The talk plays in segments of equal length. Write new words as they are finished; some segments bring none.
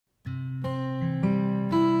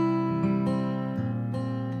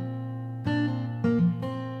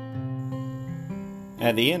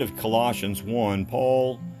At the end of Colossians 1,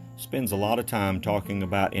 Paul spends a lot of time talking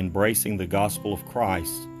about embracing the gospel of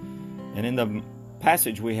Christ. And in the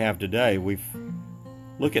passage we have today, we've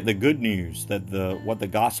looked at the good news that what the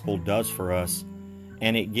gospel does for us,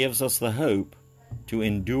 and it gives us the hope to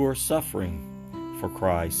endure suffering for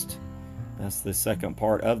Christ. That's the second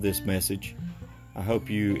part of this message. I hope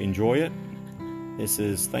you enjoy it.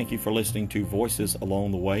 Thank you for listening to Voices Along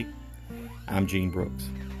the Way. I'm Gene Brooks.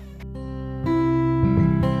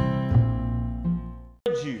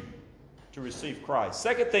 You to receive Christ.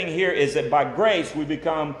 Second thing here is that by grace we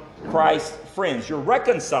become Christ's friends. You're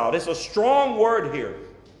reconciled. It's a strong word here.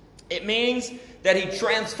 It means that He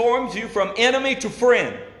transforms you from enemy to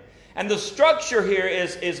friend. And the structure here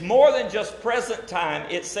is more than just present time.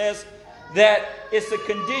 It says that it's a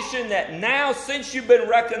condition that now, since you've been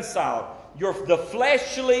reconciled, the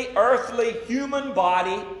fleshly, earthly, human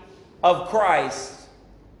body of Christ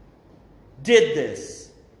did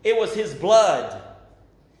this. It was His blood.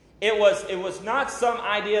 It was not some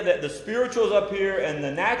idea that the spiritual's up here and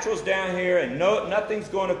the natural's down here and nothing's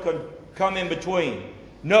going to come in between.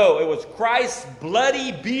 No, it was Christ's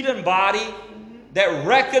bloody, beaten body that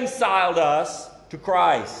reconciled us to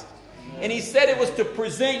Christ. And He said it was to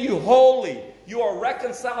present you holy. You are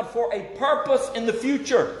reconciled for a purpose in the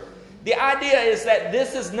future. The idea is that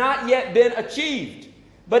this has not yet been achieved,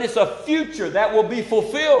 but it's a future that will be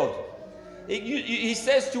fulfilled. He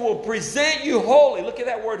says to will present you holy. Look at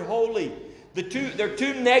that word holy. There are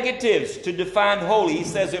two negatives to define holy. He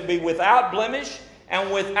says it will be without blemish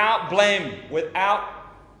and without blame. Without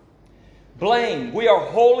blame. We are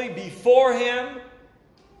holy before Him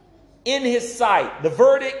in His sight. The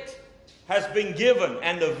verdict has been given,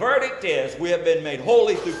 and the verdict is we have been made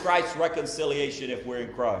holy through Christ's reconciliation if we're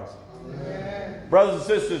in Christ. Amen. Brothers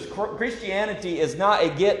and sisters, Christianity is not a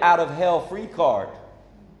get out of hell free card.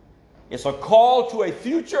 It's a call to a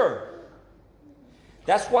future.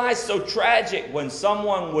 That's why it's so tragic when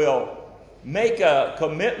someone will make a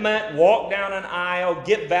commitment, walk down an aisle,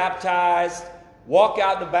 get baptized, walk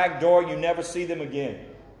out the back door, you never see them again.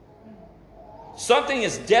 Something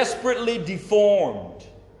is desperately deformed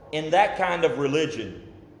in that kind of religion.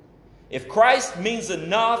 If Christ means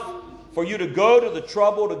enough for you to go to the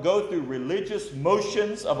trouble to go through religious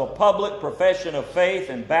motions of a public profession of faith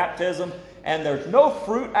and baptism, and there's no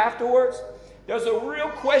fruit afterwards, there's a real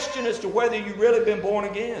question as to whether you've really been born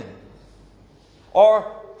again.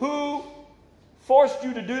 Or who forced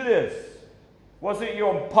you to do this? Was it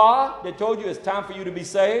your pa that told you it's time for you to be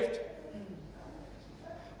saved?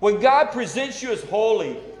 When God presents you as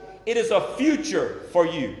holy, it is a future for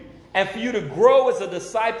you and for you to grow as a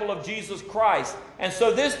disciple of Jesus Christ. And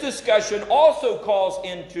so this discussion also calls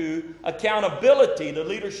into accountability the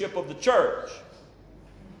leadership of the church.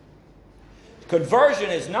 Conversion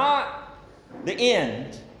is not the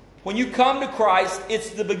end. When you come to Christ,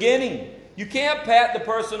 it's the beginning. You can't pat the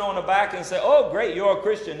person on the back and say, "Oh, great, you're a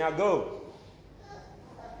Christian, now go."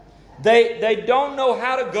 They don't know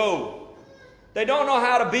how to go. They don't know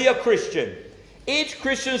how to be a Christian. Each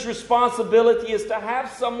Christian's responsibility is to have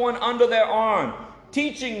someone under their arm,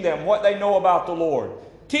 teaching them what they know about the Lord,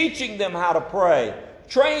 teaching them how to pray,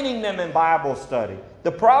 training them in Bible study.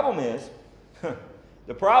 The problem is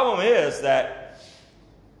that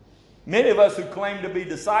many of us who claim to be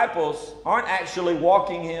disciples aren't actually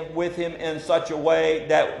walking with Him in such a way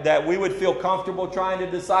that we would feel comfortable trying to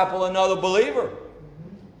disciple another believer.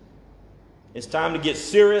 It's time to get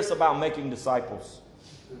serious about making disciples.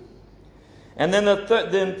 And then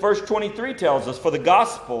then verse 23 tells us, for the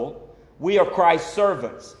gospel, we are Christ's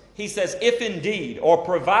servants. He says, if indeed, or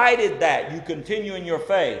provided that you continue in your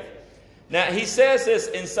faith. Now, he says this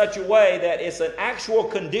in such a way that it's an actual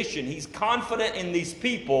condition. He's confident in these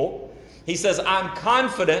people. He says, I'm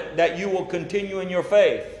confident that you will continue in your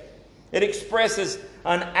faith. It expresses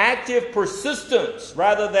an active persistence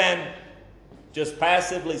rather than just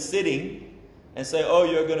passively sitting and say, oh,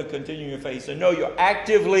 you're going to continue in your faith. So no, you're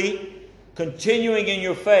actively continuing in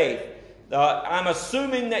your faith. I'm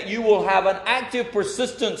assuming that you will have an active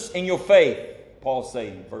persistence in your faith, Paul's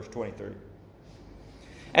saying, verse 23.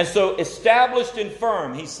 And so established and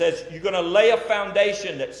firm, he says, you're going to lay a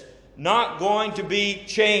foundation that's not going to be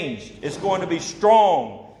changed. It's going to be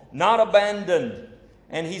strong, not abandoned.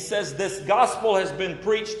 And he says this gospel has been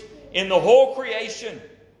preached in the whole creation.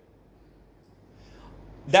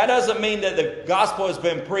 That doesn't mean that the gospel has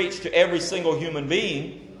been preached to every single human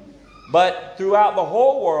being, but throughout the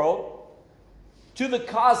whole world, to the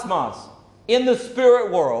cosmos, in the spirit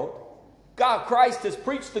world, God, Christ has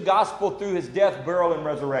preached the gospel through His death, burial, and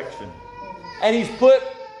resurrection. And He's put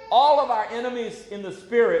all of our enemies in the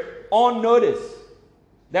spirit on notice.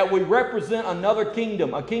 that we represent another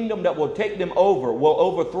kingdom, a kingdom that will take them over, will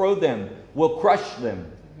overthrow them, will crush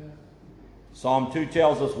them. Psalm 2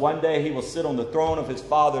 tells us one day he will sit on the throne of his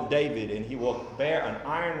father David, and he will bear an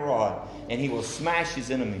iron rod, and he will smash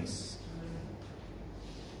his enemies.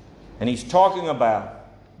 And he's talking about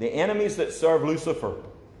the enemies that serve Lucifer.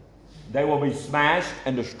 They will be smashed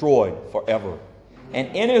and destroyed forever. And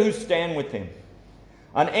any who stand with him.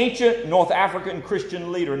 An ancient North African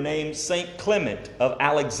Christian leader named Saint Clement of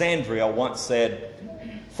Alexandria once said,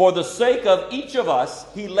 "For the sake of each of us,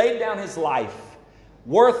 he laid down his life,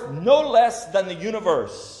 worth no less than the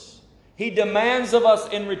universe. He demands of us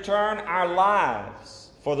in return our lives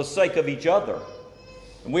for the sake of each other."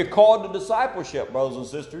 And we're called to discipleship, brothers and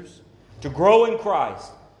sisters, to grow in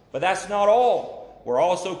Christ. But that's not all. We're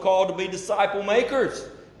also called to be disciple makers,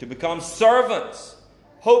 to become servants.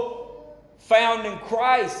 Hope found in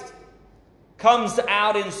Christ comes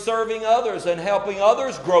out in serving others and helping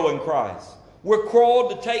others grow in Christ. We're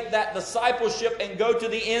called to take that discipleship and go to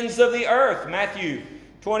the ends of the earth. Matthew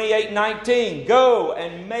 28:19. Go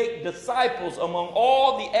and make disciples among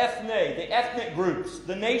all the ethnic groups,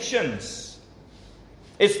 the nations.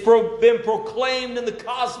 It's been proclaimed in the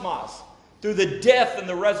cosmos through the death and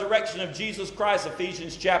the resurrection of Jesus Christ.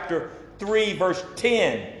 Ephesians chapter 3, verse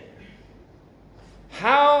 10.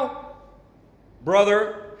 How,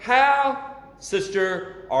 brother, how,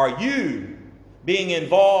 sister, are you being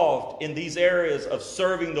involved in these areas of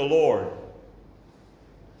serving the Lord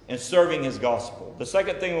and serving His gospel? The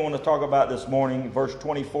second thing we want to talk about this morning, verse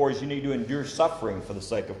 24, is you need to endure suffering for the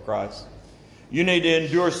sake of Christ. You need to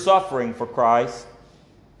endure suffering for Christ.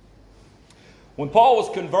 When Paul was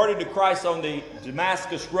converted to Christ on the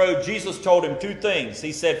Damascus Road, Jesus told him two things.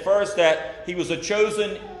 He said first that he was a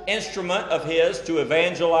chosen instrument of His to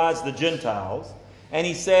evangelize the Gentiles. And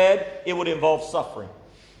he said it would involve suffering.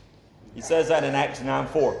 He says that in Acts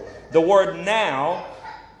 9:4. The word now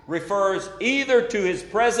refers either to his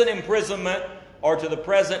present imprisonment or to the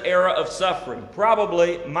present era of suffering.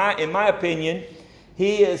 Probably, in my opinion,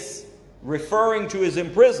 he is referring to his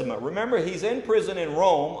imprisonment. Remember, he's in prison in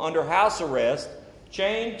Rome under house arrest,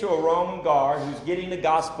 chained to a Roman guard who's getting the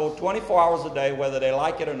gospel 24 hours a day, whether they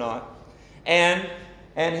like it or not. And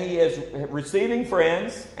he is receiving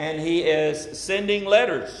friends, and he is sending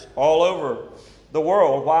letters all over the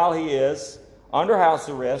world while he is under house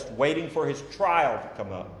arrest, waiting for his trial to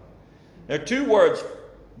come up. There are two words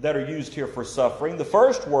that are used here for suffering. The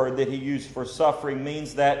first word that he used for suffering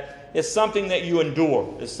means that it's something that you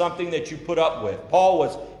endure. It's something that you put up with. Paul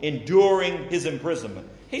was enduring his imprisonment.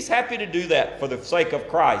 He's happy to do that for the sake of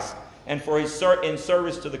Christ and for his in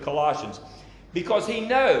service to the Colossians, because he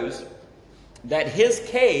knows that his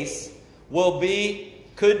case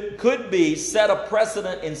could be set a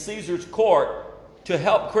precedent in Caesar's court to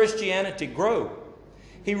help Christianity grow.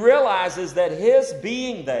 He realizes that his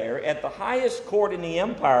being there at the highest court in the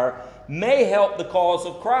empire may help the cause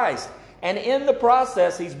of Christ. And in the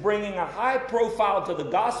process, he's bringing a high profile to the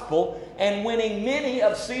gospel and winning many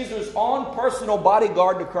of Caesar's own personal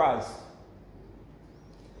bodyguard to Christ.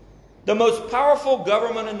 The most powerful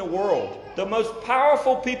government in the world, the most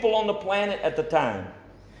powerful people on the planet at the time.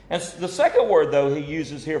 And the second word, though, he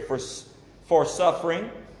uses here for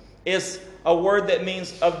suffering is a word that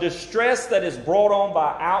means of distress that is brought on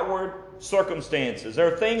by outward circumstances.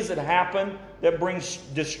 There are things that happen that bring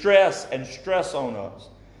distress and stress on us.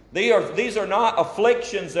 These are not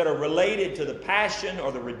afflictions that are related to the passion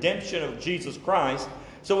or the redemption of Jesus Christ.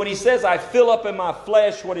 So when he says, I fill up in my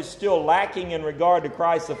flesh what is still lacking in regard to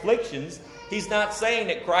Christ's afflictions, he's not saying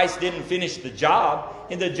that Christ didn't finish the job.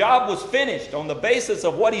 And the job was finished on the basis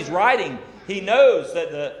of what he's writing. He knows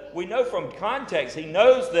that we know from context, he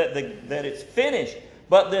knows that it's finished.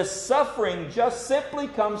 But this suffering just simply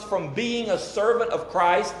comes from being a servant of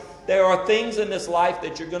Christ. There are things in this life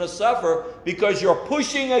that you're going to suffer because you're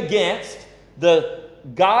pushing against the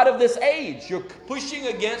God of this age. You're pushing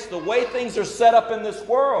against the way things are set up in this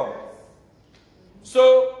world.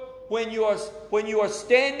 So when you are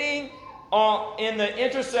standing in the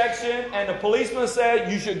intersection and the policeman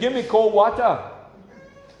said, you should give me cold water,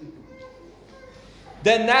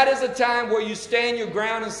 then that is a time where you stand your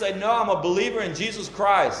ground and say, no, I'm a believer in Jesus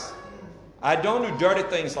Christ. I don't do dirty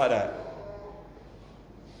things like that.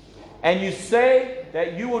 And you say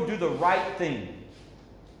that you will do the right thing.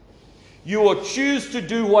 You will choose to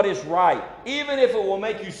do what is right, even if it will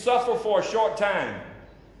make you suffer for a short time,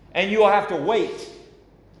 and you will have to wait.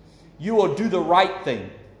 You will do the right thing.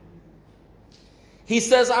 He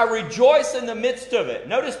says, I rejoice in the midst of it.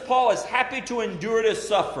 Notice Paul is happy to endure this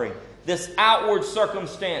suffering, this outward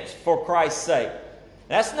circumstance for Christ's sake.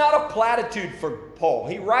 That's not a platitude for Paul.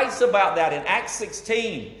 He writes about that in Acts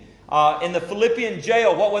 16. In the Philippian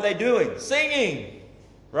jail, what were they doing? Singing,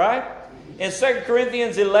 right? In 2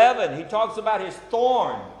 Corinthians 11, he talks about his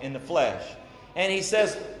thorn in the flesh. And he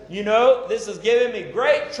says, you know, this is giving me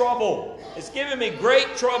great trouble. It's giving me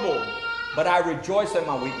great trouble. But I rejoice in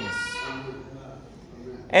my weakness.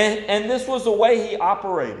 And this was the way he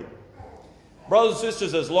operated. Brothers and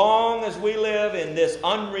sisters, as long as we live in this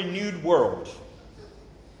unrenewed world,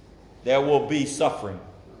 there will be suffering.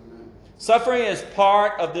 Suffering is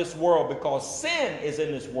part of this world because sin is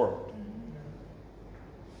in this world.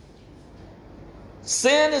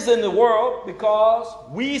 Sin is in the world because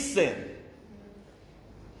we sin.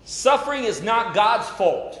 Suffering is not God's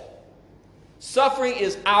fault. Suffering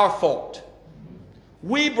is our fault.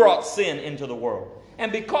 We brought sin into the world.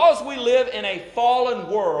 And because we live in a fallen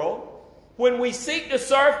world, when we seek to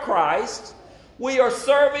serve Christ, we are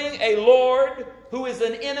serving a Lord who is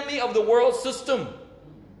an enemy of the world system.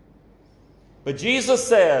 But Jesus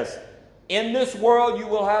says, in this world you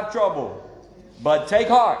will have trouble, but take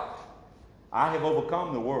heart. I have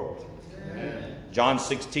overcome the world. Amen. John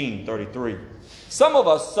 16:33. Some of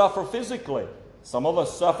us suffer physically. Some of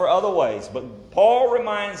us suffer other ways. But Paul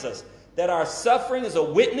reminds us that our suffering is a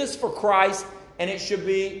witness for Christ, and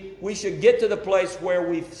we should get to the place where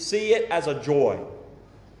we see it as a joy.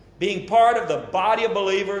 Being part of the body of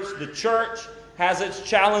believers, the church has its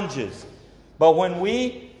challenges. But when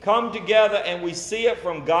we come together and we see it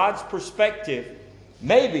from God's perspective,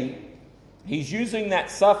 maybe He's using that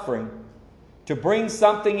suffering to bring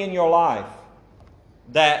something in your life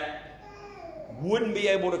that wouldn't be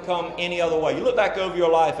able to come any other way. You look back over your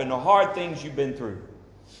life and the hard things you've been through,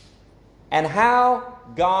 and how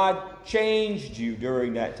God changed you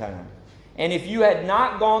during that time. And if you had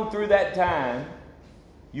not gone through that time,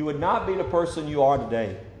 you would not be the person you are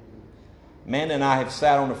today. Amanda and I have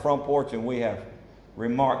sat on the front porch and we have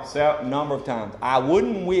remarked a number of times, I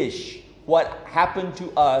wouldn't wish what happened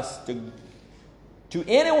to us to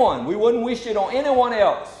anyone. We wouldn't wish it on anyone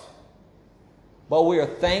else. But we are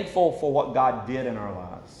thankful for what God did in our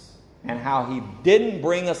lives and how He didn't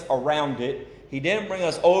bring us around it. He didn't bring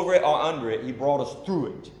us over it or under it. He brought us through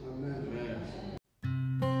it. Amen.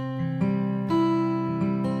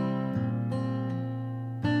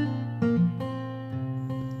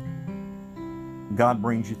 God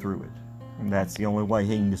brings you through it. And that's the only way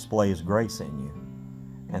He can display His grace in you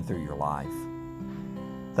and through your life.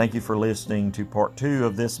 Thank you for listening to part 2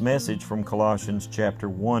 of this message from Colossians chapter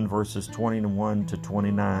 1, verses 21 to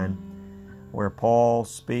 29, where Paul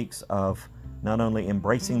speaks of not only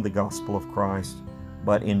embracing the gospel of Christ,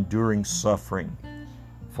 but enduring suffering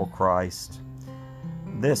for Christ.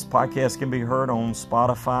 This podcast can be heard on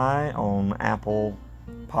Spotify, on Apple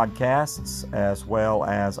Podcasts, as well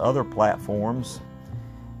as other platforms.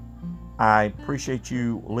 I appreciate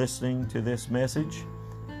you listening to this message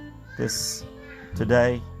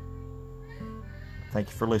today. Thank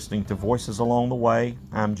you for listening to Voices Along the Way.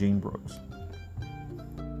 I'm Gene Brooks.